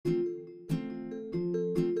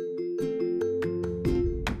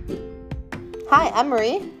Hi, I'm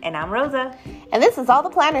Marie. And I'm Rosa. And this is All the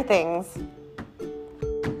Planner Things.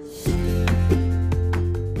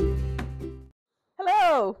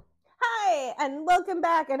 Hello. Hi, and welcome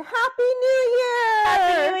back, and Happy New Year!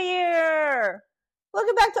 Happy New Year!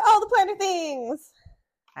 Welcome back to All the Planner Things.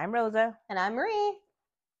 I'm Rosa. And I'm Marie.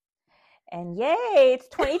 And yay, it's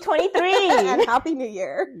 2023! And Happy New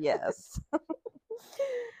Year. Yes.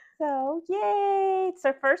 So, yay! It's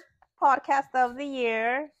our first podcast of the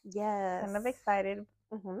year. Yes. Kind of excited.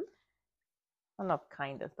 Mm-hmm. I don't know if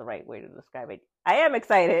kind is the right way to describe it. I am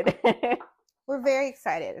excited. We're very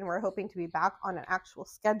excited, and we're hoping to be back on an actual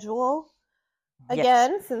schedule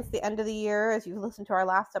again, since the end of the year, as you listened to our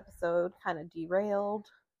last episode, kind of derailed.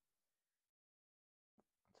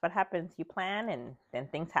 That's what happens. You plan, and then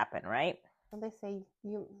things happen, right? Don't they say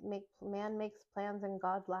man makes plans and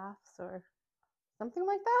God laughs, or something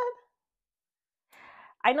like that?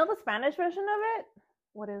 I know the Spanish version of it.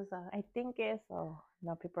 What is that? I think it's, oh,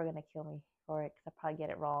 no, people are going to kill me for it because I probably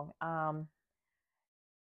get it wrong.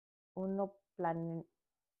 Uno plan...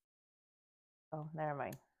 Oh, never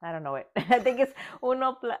mind. I don't know it. I think it's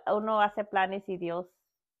uno hace planes y Dios...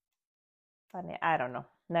 I don't know.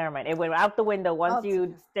 Never mind. It went out the window once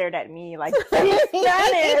you stared at me like Spanish.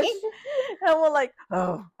 And we're like,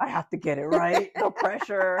 oh, I have to get it right. No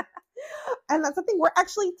pressure. And that's the thing. We're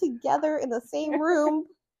actually together in the same room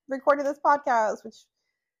recording this podcast, which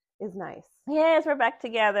is nice. Yes, we're back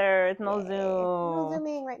together. It's no Yay. Zoom. No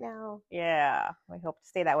Zooming right now. Yeah. We hope to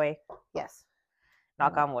stay that way. Yes.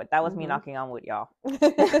 Knock on wood. That was me knocking on wood, y'all.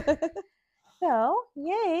 So,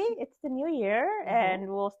 yay, it's the new year, and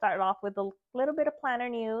we'll start off with a little bit of planner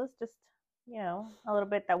news, just, a little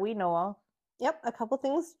bit that we know of. Yep, a couple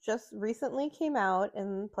things just recently came out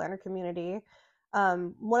in the planner community.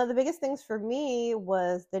 One of the biggest things for me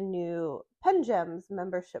was the new Pen Gems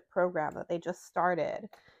membership program that they just started.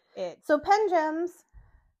 So Pen Gems,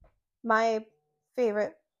 my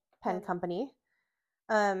favorite pen company,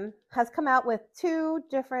 has come out with 2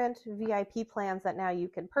 different VIP plans that now you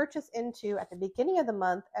can purchase into at the beginning of the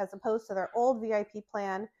month, as opposed to their old VIP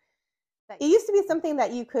plan. It used to be something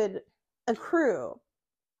that you could accrue.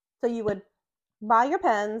 So you would buy your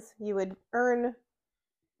pens, you would earn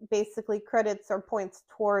basically credits or points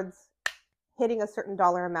towards hitting a certain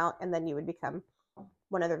dollar amount, and then you would become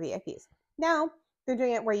one of their VIPs. Now they're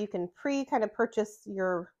doing it where you can kind of purchase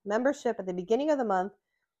your membership at the beginning of the month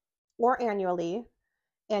or annually,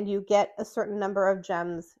 and you get a certain number of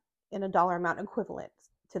gems in a dollar amount equivalent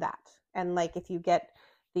to that. And like if you get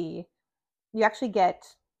you actually get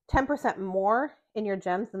 10% more in your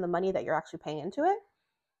gems than the money that you're actually paying into it.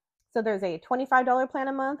 So there's a $25 plan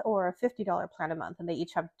a month or a $50 plan a month, and they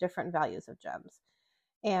each have different values of gems.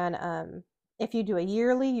 And if you do a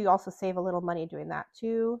yearly, you also save a little money doing that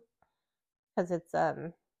too, because it's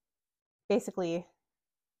basically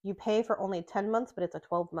you pay for only 10 months, but it's a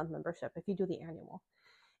 12-month membership if you do the annual.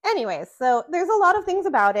 Anyways, so there's a lot of things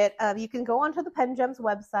about it. You can go onto the Pen Gems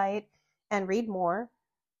website and read more.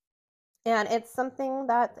 And it's something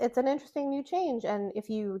that it's an interesting new change. And if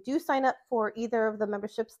you do sign up for either of the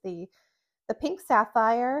memberships, the Pink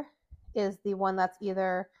Sapphire is the one that's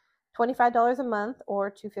either $25 a month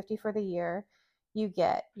or $250 for the year. You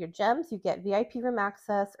get your gems, you get VIP room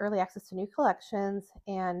access, early access to new collections,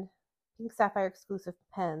 and Pink Sapphire exclusive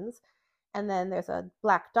pens. And then there's a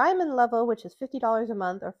Black Diamond level, which is $50 a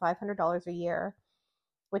month or $500 a year,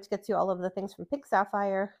 which gets you all of the things from Pink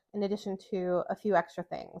Sapphire, in addition to a few extra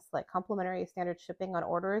things, like complimentary standard shipping on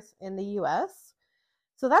orders in the US.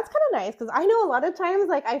 So that's kind of nice, because I know a lot of times,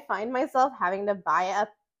 like, I find myself having to buy a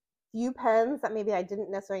few pens that maybe I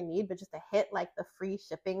didn't necessarily need, but just to hit, like, the free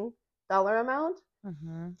shipping dollar amount.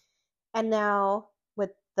 Mm-hmm. And now,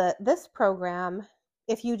 with this program,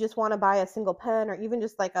 if you just want to buy a single pen, or even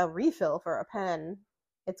just, like, a refill for a pen,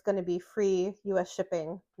 it's going to be free US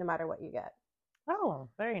shipping no matter what you get. Oh,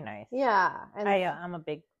 very nice. Yeah. And I'm a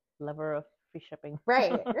big lover of free shipping.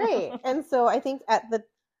 Right. And so I think at the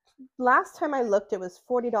last time I looked, it was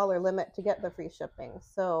 $40 limit to get the free shipping.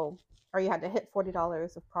 So, or you had to hit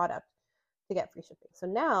 $40 of product to get free shipping. So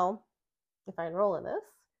now, if I enroll in this,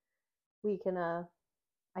 we can, I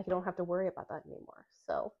don't have to worry about that anymore.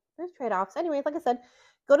 So there's trade-offs. Anyways, like I said,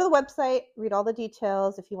 go to the website, read all the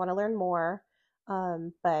details if you want to learn more.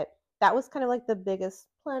 But that was kind of like the biggest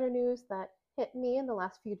planner news that hit me in the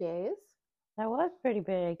last few days. That was pretty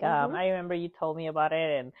big. Mm-hmm. I remember you told me about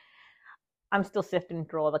it, and I'm still sifting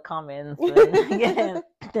through all the comments and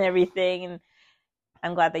everything. And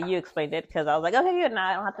I'm glad that you explained it, because I was like, okay, good, now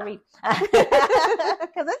I don't have to read.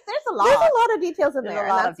 Because there's a lot. There's a lot of details in there. A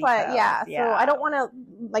lot and that's why, yeah. So I don't want to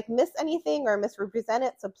like miss anything or misrepresent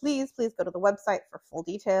it. So please go to the website for full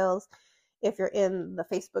details. If you're in the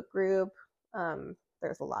Facebook group,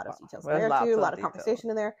 there's a lot of details there too, a lot of conversation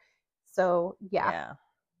in there. So yeah.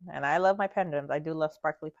 And I love my pen gems. I do love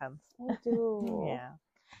sparkly pens. I do. Yeah.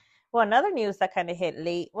 Well, another news that kind of hit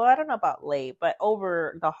late. Well, I don't know about late, but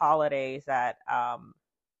over the holidays that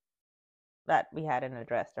we hadn't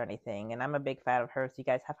addressed or anything. And I'm a big fan of hers. You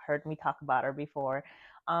guys have heard me talk about her before.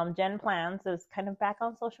 Jen Plans is kind of back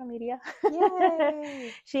on social media.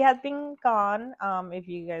 Yay! She has been gone. If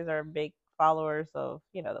you guys are big followers of,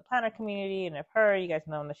 the planner community and of her, you guys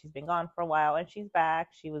know that she's been gone for a while, and she's back.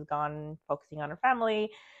 She was gone focusing on her family.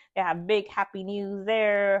 They have big happy news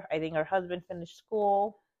there. I think her husband finished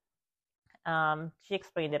school. She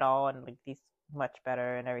explained it all and these much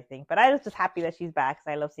better and everything. But I was just happy that she's back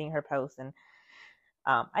because I love seeing her post, and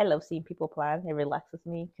I love seeing people plan. It relaxes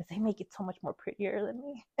me because they make it so much more prettier than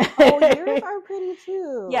me. Oh, yours are pretty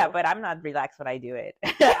too. Yeah, but I'm not relaxed when I do it.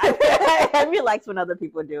 I'm relaxed when other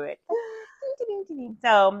people do it.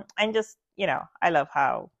 So I'm just, I love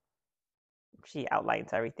how she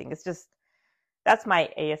outlines everything. It's just, that's my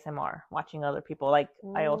ASMR, watching other people.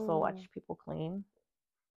 I also watch people clean.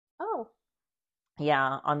 Oh.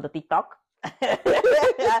 Yeah, on the TikTok.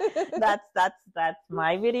 that's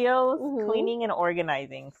my videos, cleaning and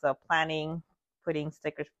organizing. So planning, putting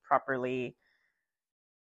stickers properly.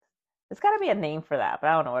 There's got to be a name for that, but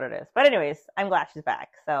I don't know what it is. But anyways, I'm glad she's back.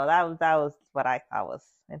 So that was what I thought was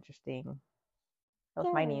interesting. That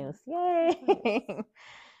was my news. Yay!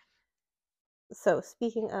 So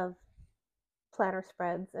speaking of planner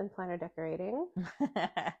spreads and planner decorating,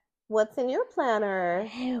 what's in your planner?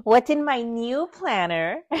 What's in my new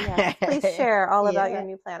planner? Yes, please share all about your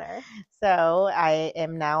new planner. So I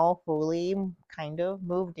am now fully kind of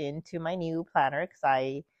moved into my new planner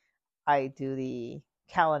because I do the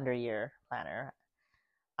calendar year planner.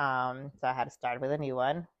 So I had to start with a new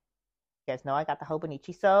one. You guys know I got the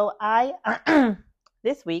Hobonichi. So I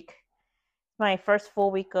this week, my first full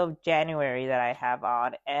week of January that I have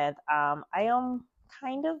on, and I am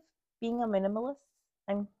kind of being a minimalist.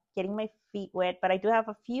 I'm getting my feet wet, but I do have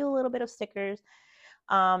a few little bit of stickers.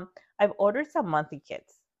 I've ordered some monthly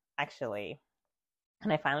kits actually,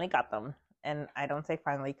 and I finally got them. And I don't say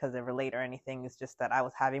finally because they were late or anything. It's just that I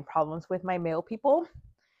was having problems with my mail people.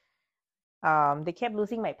 They kept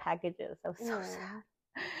losing my packages. I was so sad.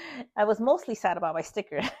 I was mostly sad about my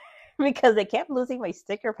stickers because they kept losing my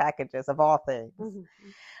sticker packages of all things.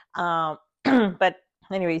 But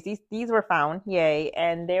anyways, these were found, yay,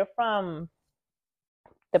 and they're from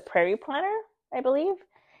the Prairie Planner, I believe.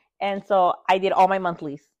 And so I did all my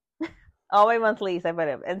monthlies. All my monthlies I put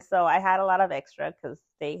them. And so I had a lot of extra because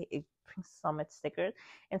it brings so much stickers.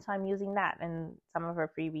 And so I'm using that and some of her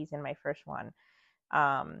freebies in my first one.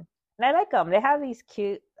 And I like them. They have these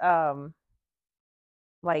cute,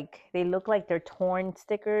 they look like they're torn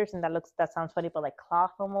stickers, and that sounds funny, but like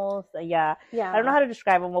cloth almost. Yeah. I don't know how to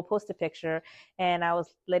describe them. We'll post a picture. And I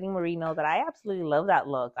was letting Marie know that I absolutely love that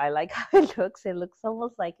look. I like how it looks. It looks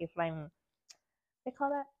almost like if I'm, they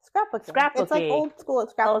call that scrapbooking. It's like old school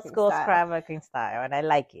scrapbooking style, and I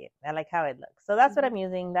like it. I like how it looks. So that's what I'm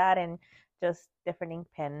using. That and just different ink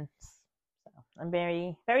pens. So I'm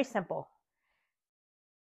very, very simple.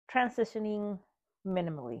 Transitioning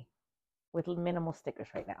minimally with minimal stickers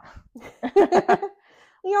right now.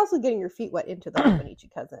 You're also getting your feet wet into the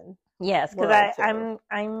Hobonichi cousin. Yes, because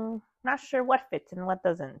I'm not sure what fits and what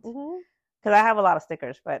doesn't. Because I have a lot of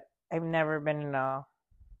stickers, but I've never been in a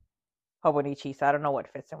Hobonichi, so I don't know what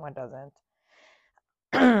fits and what doesn't.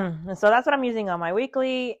 And so that's what I'm using on my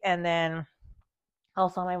weekly, and then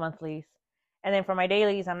also on my monthlies. And then for my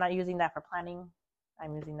dailies, I'm not using that for planning.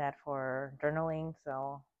 I'm using that for journaling.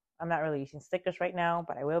 So I'm not really using stickers right now,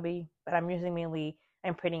 but I will be. But I'm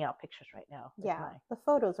printing out pictures right now. Yeah, the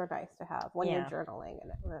photos are nice to have when you're journaling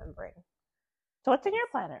and remembering. So what's in your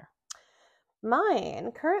planner?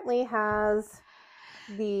 Mine currently has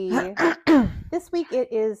this week it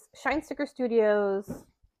is Shine Sticker Studios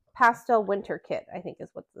Pastel Winter Kit, I think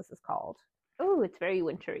is what this is called. Oh, it's very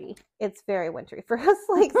wintry. It's very wintry. For us,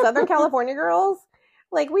 Southern California girls,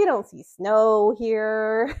 we don't see snow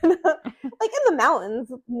here. In the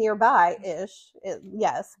mountains nearby-ish,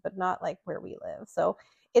 yes, but not where we live. So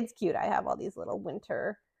it's cute. I have all these little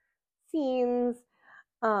winter scenes.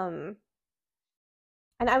 And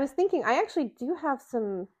I was thinking, I actually do have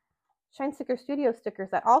some Shine Sticker Studio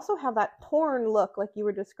stickers that also have that torn look like you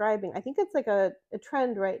were describing. I think it's a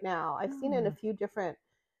trend right now. I've seen it in a few different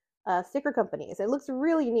sticker companies. It looks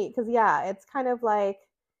really neat because, it's kind of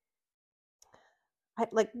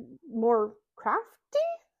more crafty.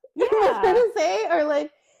 Yeah. I was trying to say, or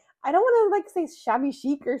I don't want to say shabby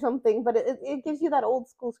chic or something, but it gives you that old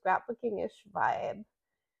school scrapbooking-ish vibe.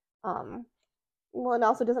 Well, it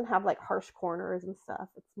also doesn't have like harsh corners and stuff.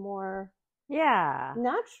 It's more Yeah.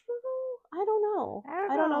 natural. I don't know. I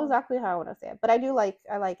don't I don't know know. exactly how I want to say it, but I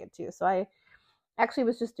like it too. So I actually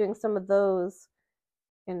was just doing some of those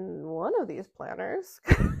in one of these planners.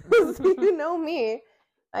 You know me.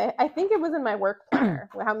 I think it was in my work planner.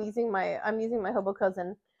 I'm using my Hobo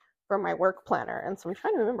Cousin for my work planner, and so I'm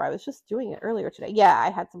trying to remember. I was just doing it earlier today. Yeah, I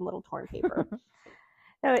had some little torn paper.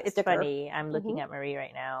 No, it's sticker. funny. I'm looking at Marie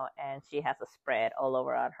right now, and she has a spread all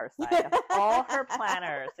over on her side of all her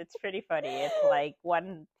planners. It's pretty funny. It's like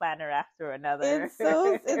one planner after another. It's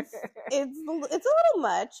a little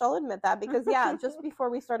much. I'll admit that, because yeah, just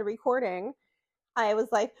before we started recording, I was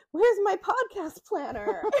like, "Where's my podcast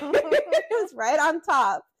planner?" It was right on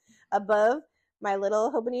top, above my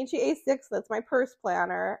little Hobonichi A6. That's my purse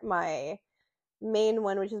planner. My main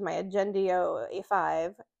one, which is my Agendio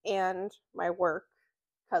A5, and my work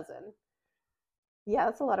cousin. Yeah,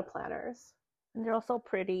 that's a lot of planners. And they're also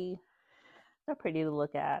pretty. They're pretty to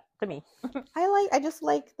look at to me. I just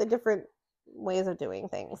like the different ways of doing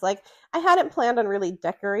things. Like, I hadn't planned on really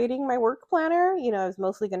decorating my work planner. You know, it was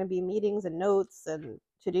mostly going to be meetings and notes and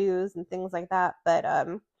to-dos and things like that. But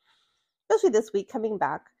especially this week coming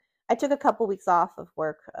back, I took a couple weeks off of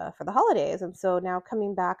work for the holidays, and so now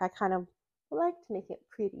coming back, I kind of like to make it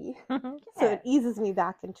pretty. Yeah. So it eases me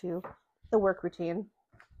back into the work routine.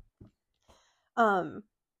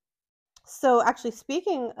 So actually,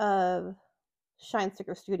 speaking of Shine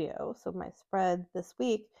Sticker Studio, so my spread this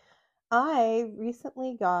week, I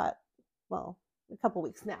recently got, well, a couple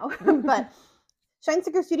weeks now, but Shine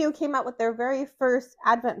Sticker Studio came out with their very first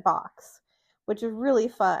Advent box, which is really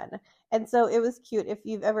fun. And so it was cute. If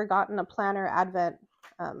you've ever gotten a planner Advent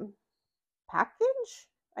package,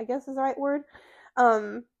 I guess is the right word,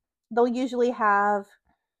 they'll usually have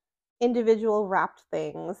individual wrapped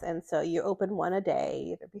things, and so you open one a day,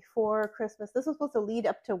 either before Christmas. This was supposed to lead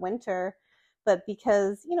up to winter, but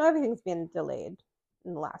because, you know, everything's been delayed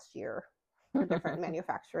in the last year for different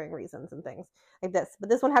manufacturing reasons and things like this. But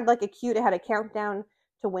this one had like it had a countdown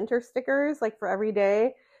to winter stickers, like for every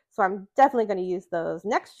day. So I'm definitely going to use those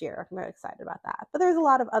next year. I'm very excited about that. But there's a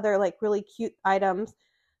lot of other like really cute items.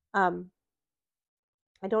 I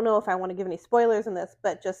don't know if I want to give any spoilers in this,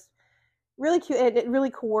 but just really cute. It really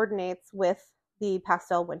coordinates with the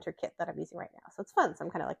pastel winter kit that I'm using right now. So it's fun. So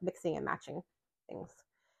I'm kind of like mixing and matching things.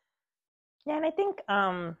 Yeah, and I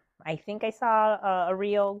think I saw a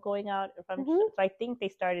reel going out from. So I think they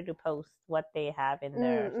started to post what they have in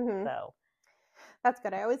there. So that's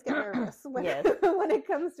good. I always get nervous when it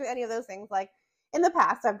comes to any of those things. Like in the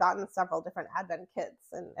past, I've gotten several different Advent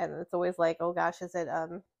kits, and it's always like, oh gosh, is it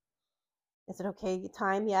okay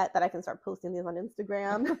time yet that I can start posting these on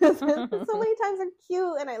Instagram? So many times they're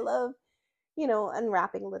cute, and I love, you know,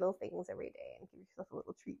 unwrapping little things every day and give yourself a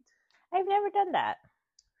little treat. I've never done that.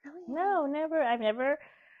 Really? No, never. I've never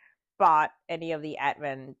bought any of the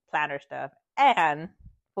Advent planner stuff. And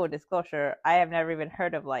full disclosure, I have never even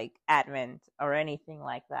heard of like Advent or anything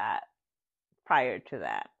like that prior to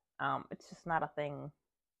that. It's just not a thing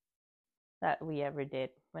that we ever did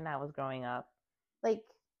when I was growing up. Like,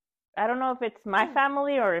 I don't know if it's my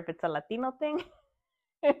family or if it's a Latino thing.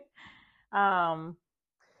 But I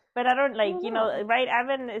don't like, you know, right?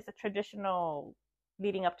 Advent is a traditional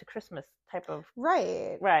leading up to Christmas type of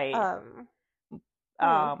right.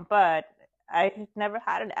 But I never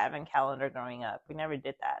had an Advent calendar growing up. We never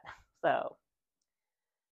did that. So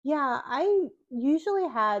yeah, I usually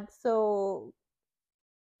had, so,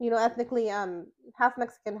 you know, ethnically, half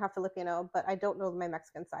Mexican, half Filipino, but I don't know my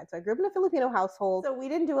Mexican side. So I grew up in a Filipino household. So we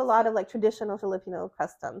didn't do a lot of like traditional Filipino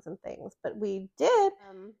customs and things, but we did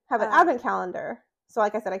have an Advent calendar. So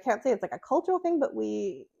like I said, I can't say it's like a cultural thing, but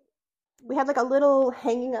we had like a little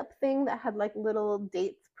hanging up thing that had like little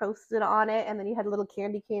dates posted on it, and then you had a little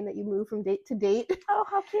candy cane that you move from date to date. Oh,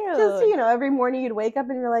 how cute. Just, you know, every morning you'd wake up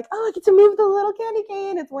and you're like, oh, I get to move the little candy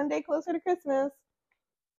cane. It's one day closer to Christmas.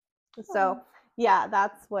 So yeah,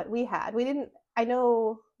 that's what we had. We didn't, I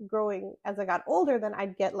know growing as I got older, then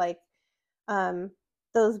I'd get like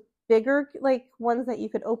those bigger like ones that you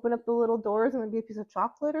could open up the little doors and there'd be a piece of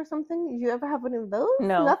chocolate or something. Did you ever have one of those?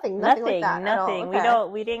 No, nothing like that. Nothing. Okay.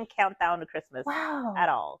 We didn't count down to Christmas at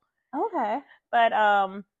all. Okay. But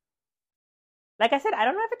like I said, I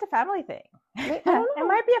don't know if it's a family thing. I don't know. It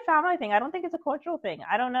might be a family thing. I don't think it's a cultural thing.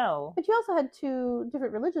 I don't know. But you also had 2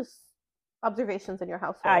 different religious observations in your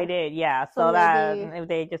household. I did, yeah. So that if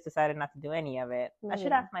they just decided not to do any of it, I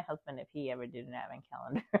should ask my husband if he ever did an Advent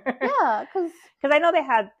calendar. Yeah, because I know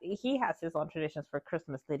he has his own traditions for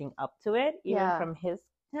Christmas leading up to it, even from his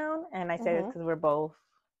town. And I said it's because we're both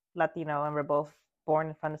Latino and we're both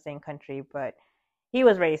born from the same country, but he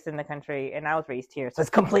was raised in the country and I was raised here, so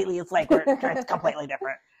it's like it's completely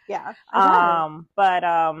different. Yeah. But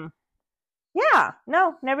yeah,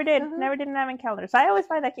 no, never did an advent calendar. So I always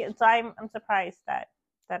find that cute. So I'm surprised that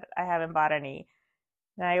I haven't bought any.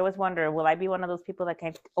 And I always wonder, will I be one of those people that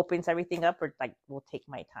kind of opens everything up, or like will take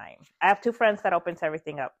my time? I have 2 friends that opens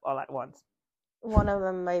everything up all at once. One of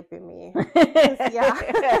them might be me. Yeah,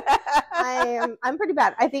 I'm pretty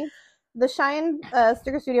bad. I think the Shine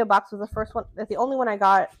Sticker Studio box was the first one. That's the only one I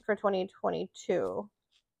got for 2022.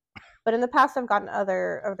 But in the past, I've gotten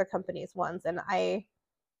other companies' ones, and I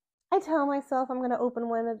tell myself I'm going to open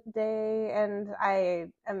one a day, and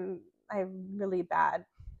I'm really bad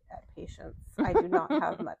at patience. I do not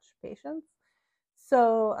have much patience.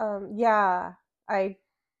 So yeah, I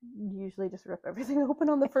usually just rip everything open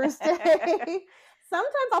on the first day.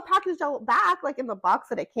 Sometimes I'll package it back, like in the box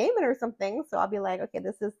that it came in or something. So I'll be like, okay,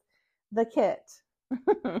 this is the kit.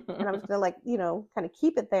 And I'm just gonna, like, kind of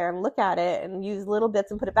keep it there and look at it and use little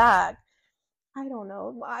bits and put it back. I don't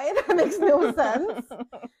know why. That makes no sense.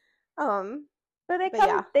 But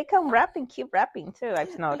they come wrapping, keep wrapping too,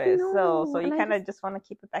 I've noticed. So you kind of just want to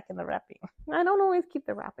keep it back in the wrapping. I don't always keep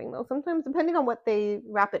the wrapping though. Sometimes, depending on what they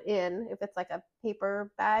wrap it in, if it's like a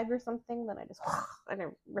paper bag or something, then I just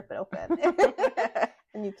rip it open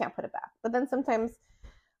and you can't put it back. But then sometimes,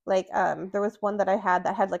 like, there was one that I had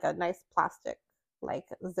that had like a nice plastic, like,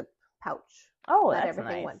 zip pouch. Oh, that that's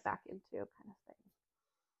everything nice. went back into, kind of thing.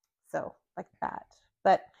 So like that.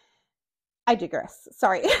 But I digress.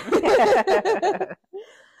 Sorry.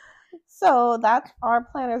 So that's our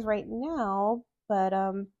planners right now. But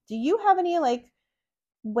do you have any, like,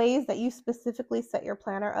 ways that you specifically set your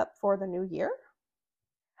planner up for the new year?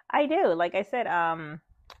 I do. Like I said,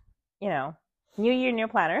 new year, new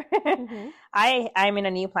planner. I'm in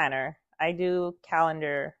a new planner. I do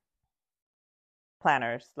calendar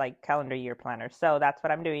planners, like calendar year planners. So that's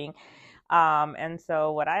what I'm doing. And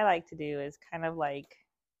so what I like to do is kind of like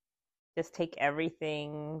just take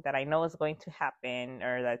everything that I know is going to happen,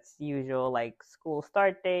 or that's usual, like school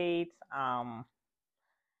start dates,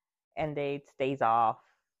 end dates, days off,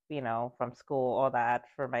 from school, all that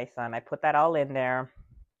for my son. I put that all in there.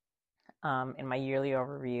 In my yearly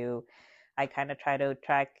overview, I kind of try to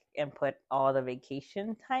track and put all the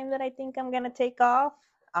vacation time that I think I'm going to take off.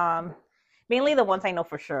 Mainly the ones I know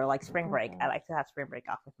for sure, like spring break. I like to have spring break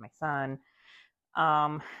off with my son.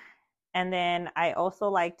 And then I also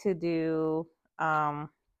like to do a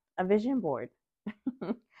vision board.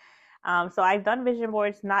 So I've done vision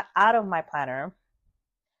boards not out of my planner,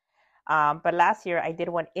 but last year I did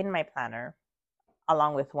one in my planner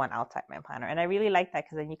along with one outside my planner. And I really like that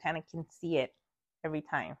because then you kind of can see it every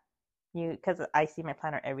time. Because I see my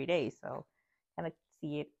planner every day, so kind of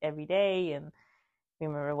see it every day and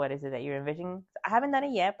remember what is it that you're envisioning. I haven't done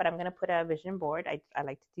it yet, but I'm going to put a vision board. I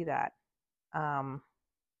like to do that.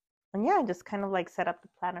 And yeah, just kind of like set up the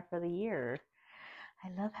planner for the year.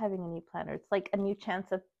 I love having a new planner. It's like a new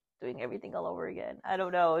chance of doing everything all over again. I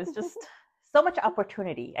don't know. It's just so much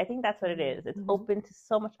opportunity. I think that's what it is. It's open to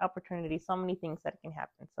so much opportunity, so many things that can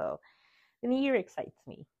happen. So the new year excites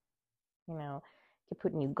me. You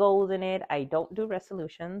put new goals in it. I don't do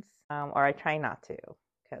resolutions, or I try not to,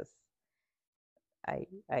 because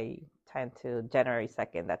I time to January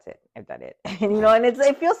 2nd. That's it. I've done it. And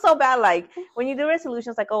it feels so bad. Like when you do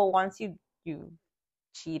resolutions, like, oh, once you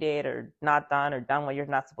cheated or not done or done what you're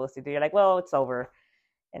not supposed to do, you're like, well, it's over.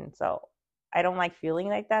 And so I don't like feeling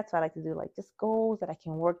like that. So I like to do like just goals that I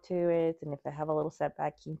can work to it. And if I have a little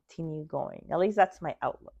setback, continue going. At least that's my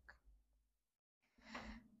outlook.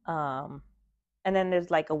 And then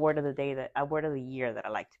there's like a word of the year that I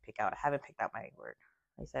like to pick out. I haven't picked out my word.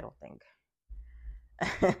 At least I don't think.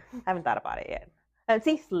 I haven't thought about it yet. I'd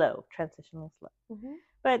say slow, transitional slow.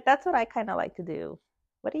 But that's what I kind of like to do.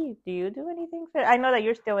 What do you do anything for? I know that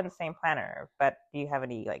you're still in the same planner, but do you have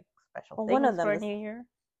any like special things for New Year?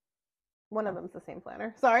 One of them's the same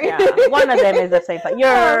planner. Sorry. Yeah, one of them is the same planner.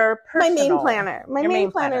 Your personal, my main planner. My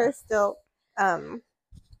main planner is still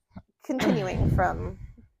continuing from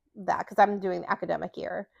that because I'm doing the academic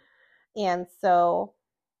year. And so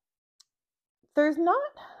there's not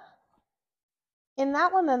in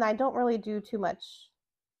that one, then I don't really do too much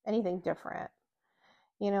anything different.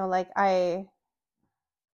 Like I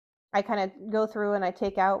kind of go through and I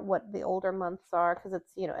take out what the older months are because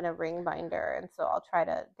it's, in a ring binder. And so I'll try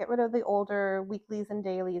to get rid of the older weeklies and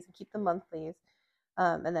dailies and keep the monthlies,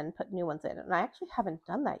 and then put new ones in. And I actually haven't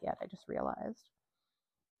done that yet. I just realized.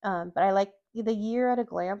 But I like the year at a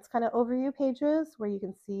glance kind of overview pages where you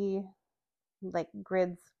can see like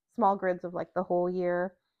small grids of like the whole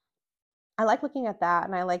year. I like looking at that,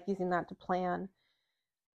 and I like using that to plan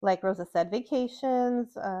like Rosa said,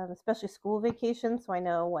 vacations, especially school vacations, so I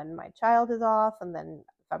know when my child is off, and then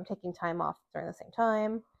if I'm taking time off during the same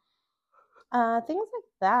time. Things like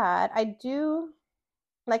that. I do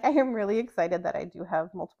like. I am really excited that I do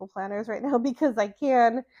have multiple planners right now because I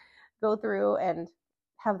can go through and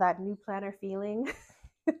have that new planner feeling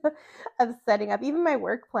of setting up even my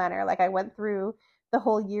work planner. Like I went through the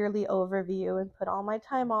whole yearly overview and put all my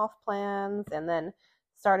time off plans, and then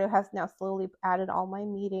started has now slowly added all my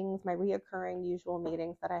meetings, my reoccurring usual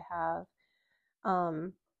meetings that I have.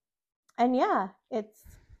 And yeah, it's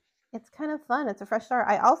kind of fun. It's a fresh start.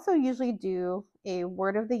 I also usually do a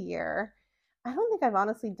word of the year. I don't think I've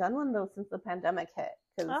honestly done one though since the pandemic hit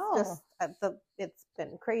because just it's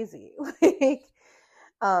been crazy. Like,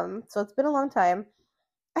 so it's been a long time.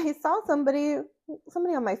 I saw somebody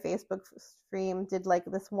on my Facebook stream did like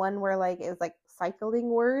this one where like it was like cycling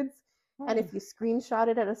words, and if you screenshot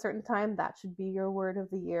it at a certain time, that should be your word of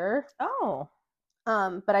the year. Oh.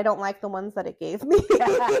 But I don't like the ones that it gave me. You're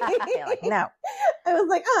like, no. I was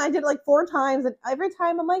like, I did it like 4 times, and every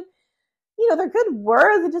time I'm like, they're good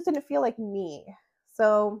words. It just didn't feel like me.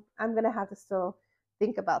 So I'm gonna have to still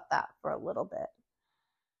think about that for a little bit.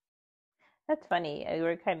 That's funny.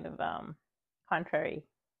 We're kind of contrary,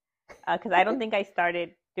 because I don't think I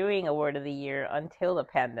started doing a word of the year until the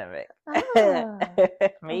pandemic.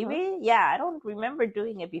 Maybe, yeah. I don't remember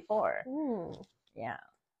doing it before. Yeah.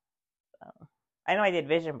 So, I know I did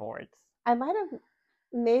vision boards. I might have.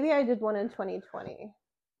 Maybe I did one in 2020.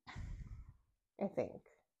 I think.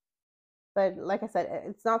 But like I said,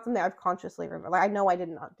 it's not something I've consciously remembered. Like, I know I did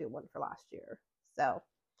not do one for last year. So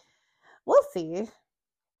we'll see.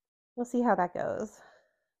 We'll see how that goes.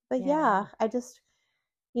 But yeah, I just,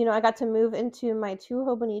 I got to move into my 2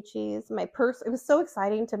 Hobonichis. My purse, it was so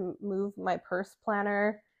exciting to move my purse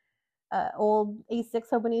planner, old A6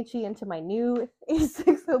 Hobonichi into my new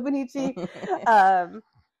A6 Hobonichi.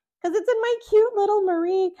 Because it's in my cute little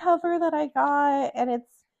Marie cover that I got, and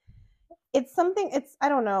it's something, I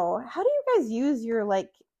don't know, how do you guys use your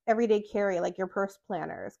like everyday carry, like your purse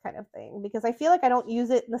planners kind of thing? Because I feel like I don't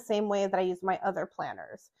use it in the same way that I use my other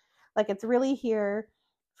planners. Like it's really here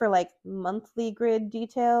for like monthly grid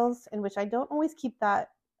details, in which I don't always keep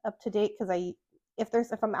that up to date because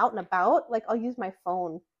if I'm out and about, like I'll use my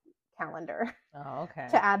phone calendar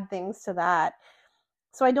to add things to that.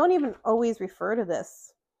 So I don't even always refer to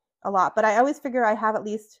this a lot, but I always figure I have at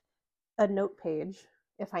least a note page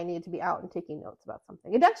if I need to be out and taking notes about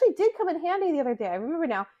something. It actually did come in handy the other day. I remember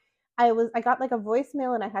now. I got like a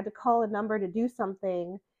voicemail and I had to call a number to do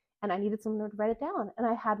something, and I needed someone to write it down, and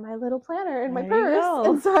I had my little planner in my purse,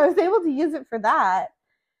 and so I was able to use it for that.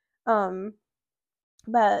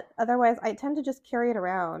 But otherwise I tend to just carry it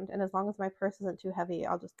around, and as long as my purse isn't too heavy,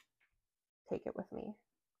 I'll just take it with me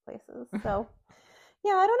places. So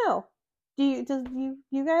yeah, I don't know. Do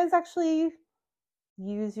you guys actually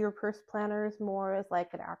use your purse planners more as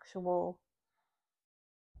like an actual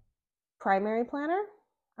primary planner?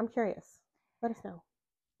 I'm curious. Let us know.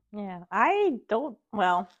 Yeah, I don't.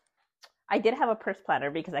 Well, I did have a purse planner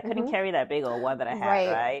because I couldn't carry that big old one that I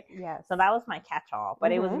had, right? Yes. So that was my catch-all,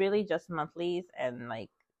 but it was really just monthlies, and like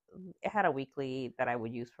it had a weekly that I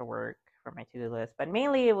would use for work for my to-do list, but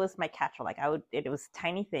mainly it was my catch-all. Like it was a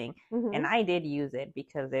tiny thing, and I did use it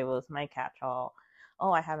because it was my catch-all.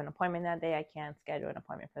 Oh, I have an appointment that day. I can't schedule an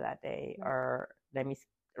appointment for that day, or let me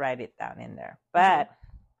write it down in there. But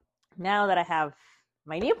now that I have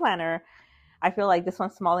my new planner, I feel like this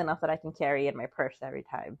one's small enough that I can carry it in my purse every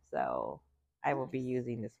time. So I will be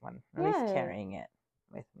using this one, at least carrying it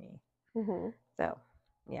with me. So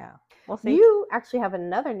yeah, we'll see. You actually have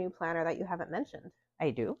another new planner that you haven't mentioned. I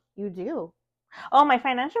do. You do. Oh, my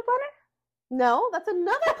financial planner? No, that's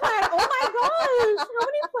another planner. Oh my gosh. How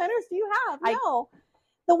many planners do you have? No.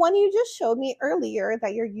 The one you just showed me earlier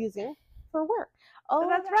that you're using for work. Oh,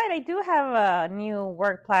 that's right. I do have a new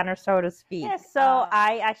work planner, so to speak. Yeah, so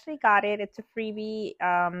I actually got it. It's a freebie.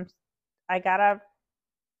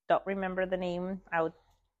 Don't remember the name. I would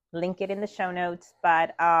link it in the show notes.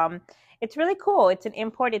 But it's really cool. It's an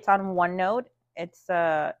import. It's on OneNote. It's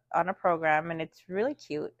on a program, and it's really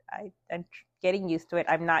cute. I'm getting used to it.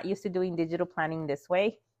 I'm not used to doing digital planning this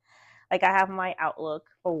way. Like I have my Outlook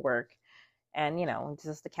for work, and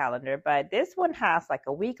just the calendar. But this one has like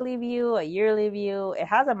a weekly view, a yearly view. It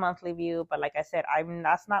has a monthly view, but like I said,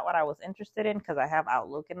 that's not what I was interested in because I have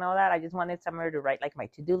Outlook and all that. I just wanted somewhere to write like my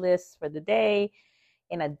to-do list for the day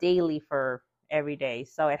and a daily for every day.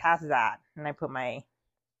 So it has that, and I put my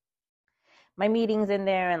meetings in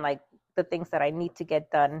there and like the things that I need to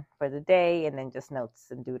get done for the day, and then just notes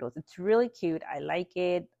and doodles. It's really cute. I like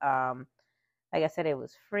it. Like I said, it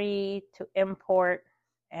was free to import,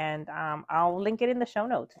 and I'll link it in the show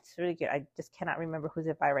notes. It's really good. I just cannot remember who's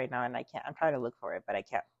it by right now, and I'm trying to look for it, but I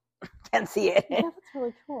can't see it. Yeah, that's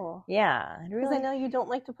really cool. Yeah, because really. I know you don't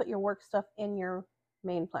like to put your work stuff in your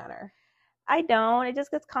main planner. I don't. It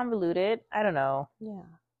just gets convoluted. I don't know. Yeah,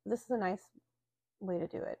 this is a nice way to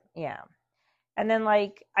do it. Yeah. And then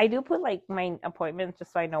like I do put like my appointments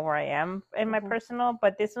just so I know where I am in my personal,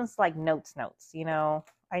 but this one's like notes, you know.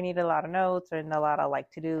 I need a lot of notes and a lot of like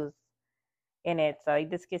to-dos in it, so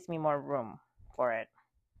this gives me more room for it.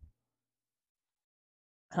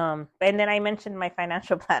 And then I mentioned my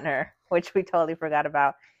financial planner, which we totally forgot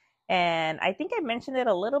about. And I think I mentioned it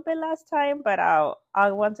a little bit last time, but I'll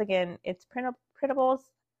once again, it's printables.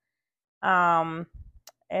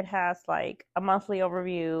 It has like a monthly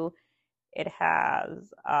overview. It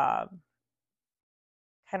has kind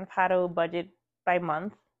of how to budget by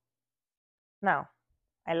month. No,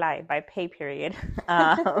 I lie, by pay period.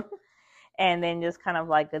 And then just kind of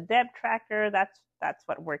like a debt tracker. That's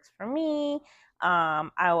what works for me.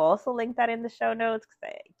 I will also link that in the show notes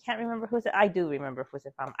because I can't remember who's it. I do remember who's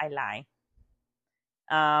it from. I lie.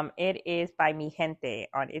 It is by Mi Gente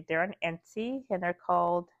on it. They're on Etsy and they're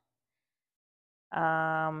called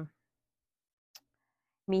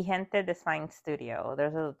Mi Gente Design Studio.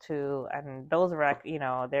 There's a two, and those were, you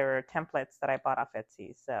know, there were templates that I bought off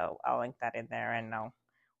Etsy. So I'll link that in there, and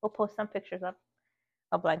we'll post some pictures up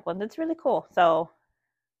a blank one. It's really cool. So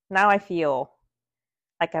now I feel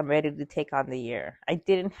like I'm ready to take on the year. I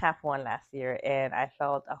didn't have one last year, and I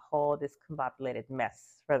felt a whole discombobulated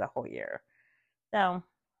mess for the whole year. So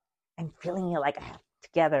I'm feeling it like I have it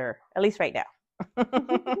together, at least right now.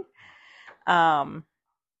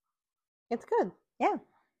 It's good. Yeah.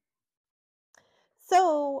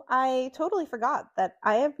 So I totally forgot that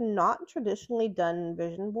I have not traditionally done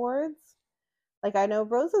vision boards. Like I know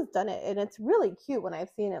Rose has done it, and it's really cute when I've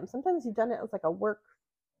seen him. Sometimes you've done it as like a work,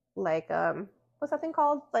 like what's that thing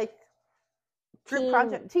called? Like group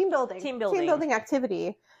project, team building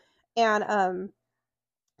activity. And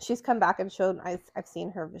she's come back and shown. I've seen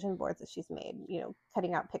her vision boards that she's made. You know,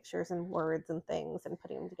 cutting out pictures and words and things and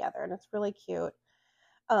putting them together, and it's really cute.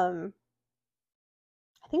 I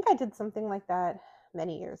think I did something like that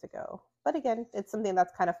many years ago, but again, it's something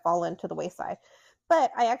that's kind of fallen to the wayside. But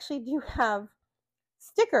I actually do have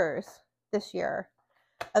stickers this year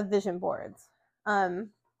of vision boards. Again,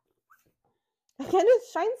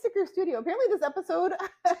 it's Shine Sticker Studio. Apparently, this episode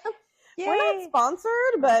we're not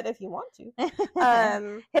sponsored, but if you want to,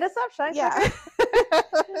 hit us up, Shine Sticker.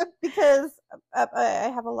 Because I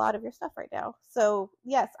have a lot of your stuff right now. So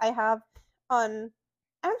yes, I have on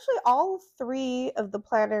actually all three of the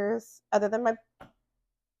planners, other than my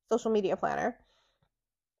social media planner.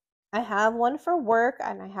 I have one for work,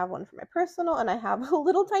 and I have one for my personal, and I have a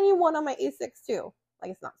little tiny one on my A6 too.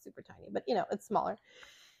 Like it's not super tiny, but you know, it's smaller.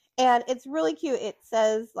 And it's really cute. It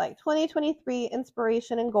says like 2023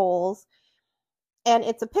 inspiration and goals. And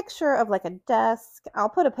it's a picture of like a desk. I'll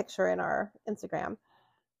put a picture in our Instagram.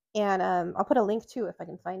 And I'll put a link too if I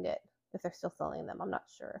can find it, if they're still selling them. I'm not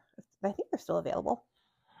sure. I think they're still available.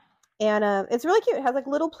 And it's really cute. It has like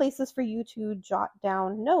little places for you to jot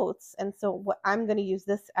down notes. And so what I'm going to use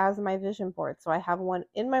this as my vision board. So I have one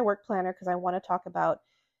in my work planner because I want to talk about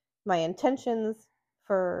my intentions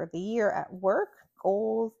for the year at work,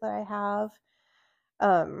 goals that I have.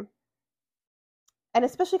 And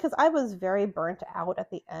especially because I was very burnt out at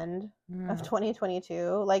the end of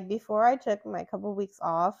 2022. Like before I took my couple of weeks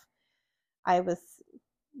off, I was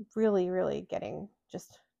really, really getting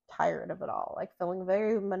just tired of it all, like feeling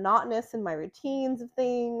very monotonous in my routines of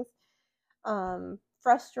things,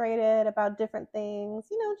 frustrated about different things,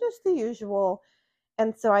 you know, just the usual.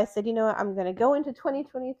 And so I said, you know what, I'm going to go into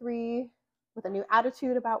 2023 with a new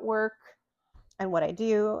attitude about work and what I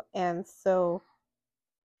do. And so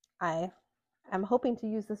I'm hoping to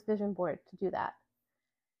use this vision board to do that.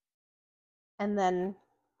 And then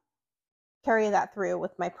carry that through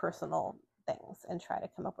with my personal things and try to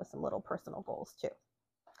come up with some little personal goals too.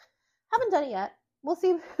 Haven't done it yet. We'll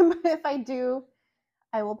see if I do.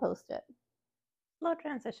 I will post it. Slow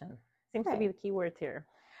transition seems to be the key words here.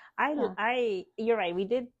 You're right. We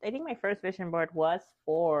did. I think my first vision board was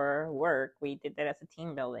for work. We did that as a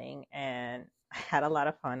team building, and I had a lot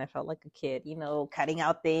of fun. I felt like a kid, you know, cutting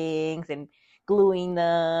out things and gluing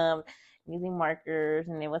them, using markers,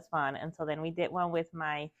 and it was fun. And so then we did one with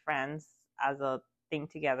my friends as a thing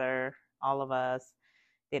together. All of us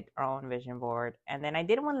did our own vision board. And then I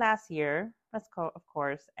did one last year, of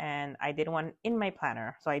course, and I did one in my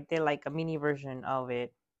planner. So I did like a mini version of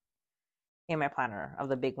it in my planner of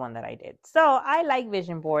the big one that I did. So I like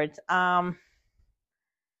vision boards. I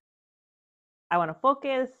want to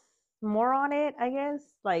focus more on it, I guess,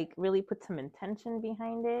 like really put some intention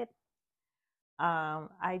behind it.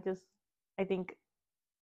 I think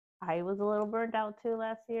I was a little burned out too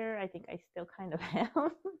last year. I think I still kind of am.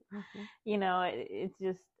 Mm-hmm. You know, it's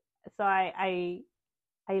just so I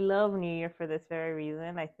love New Year for this very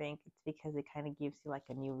reason. I think it's because it kind of gives you like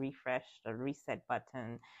a new refresh, a reset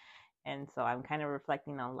button. And so I'm kind of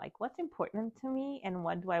reflecting on like what's important to me and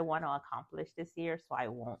what do I want to accomplish this year so I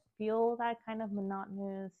won't feel that kind of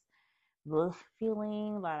monotonous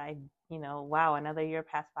feeling that wow, another year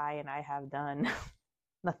passed by and I have done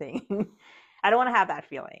nothing. I don't want to have that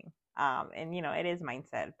feeling. And it is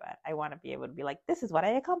mindset, but I want to be able to be like, this is what I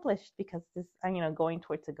accomplished because this, going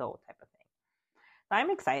towards a goal type of thing. So I'm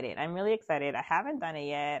excited. I'm really excited. I haven't done it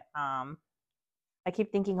yet. I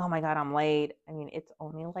keep thinking, oh my God, I'm late. I mean, it's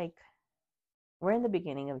only like, we're in the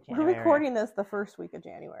beginning of January. We're recording this the first week of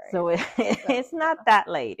January. So it's not that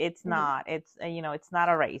late. It's not. It's, it's not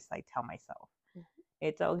a race, I tell myself.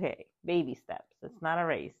 It's okay. Baby steps. It's not a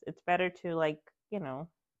race. It's better to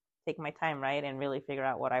take my time, right? And really figure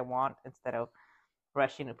out what I want instead of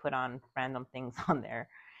rushing to put on random things on there.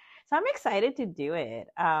 So I'm excited to do it.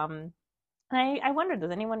 I wonder, does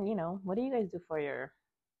anyone, what do you guys do for your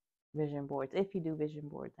vision boards? If you do vision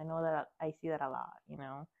boards, I know that I see that a lot,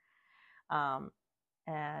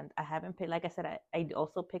 and I haven't picked, like I said, I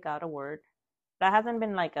also pick out a word. That hasn't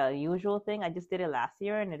been like a usual thing. I just did it last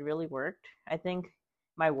year and it really worked. I think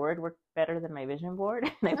my word worked better than my vision board.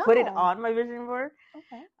 And I put it on my vision board.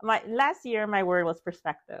 Okay. Last year, my word was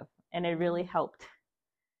perspective, and it really helped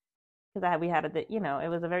because we had it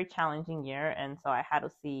was a very challenging year, and so I had to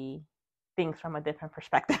see things from a different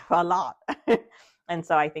perspective a lot. And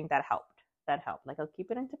so I think that helped. Like, I'll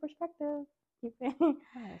keep it into perspective.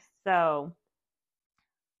 Nice. So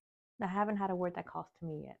I haven't had a word that calls to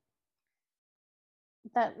me yet.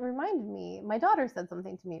 That reminded me, my daughter said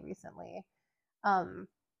something to me recently.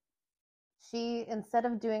 She, instead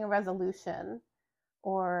of doing a resolution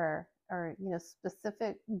or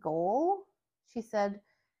specific goal, she said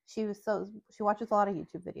she watches a lot of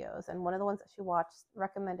YouTube videos, and one of the ones that she watched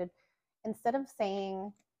recommended, instead of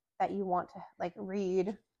saying that you want to like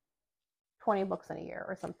read 20 books in a year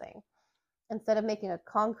or something, instead of making a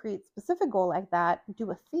concrete specific goal like that,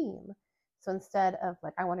 do a theme. So instead of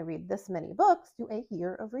like, I want to read this many books, do a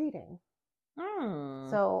year of reading.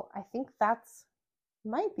 So I think that's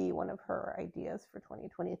might be one of her ideas for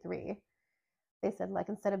 2023. They said, like,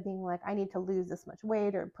 instead of being like, I need to lose this much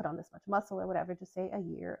weight or put on this much muscle or whatever, just say a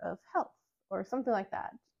year of health or something like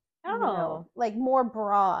that. Like more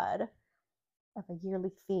broad of a yearly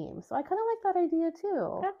theme. So I kind of like that idea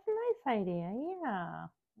too. That's a nice idea.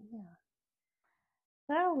 Yeah.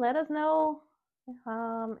 So let us know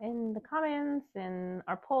in the comments, in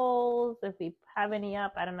our polls, if we have any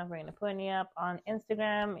up. I don't know if we're going to put any up on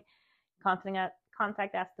Instagram.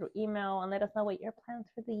 Contact us through email and let us know what your plans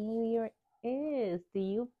for the new year is. Do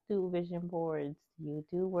you do vision boards? Do you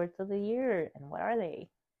do words of the year? And what are they?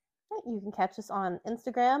 You can catch us on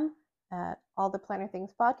Instagram at All the Planner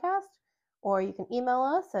Things Podcast, or you can email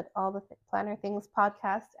us at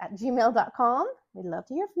alltheplannerthingspodcast@gmail.com. We'd love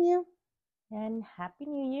to hear from you. And Happy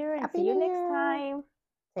New Year, and see you next time.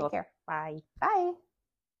 Take care. Bye. Bye.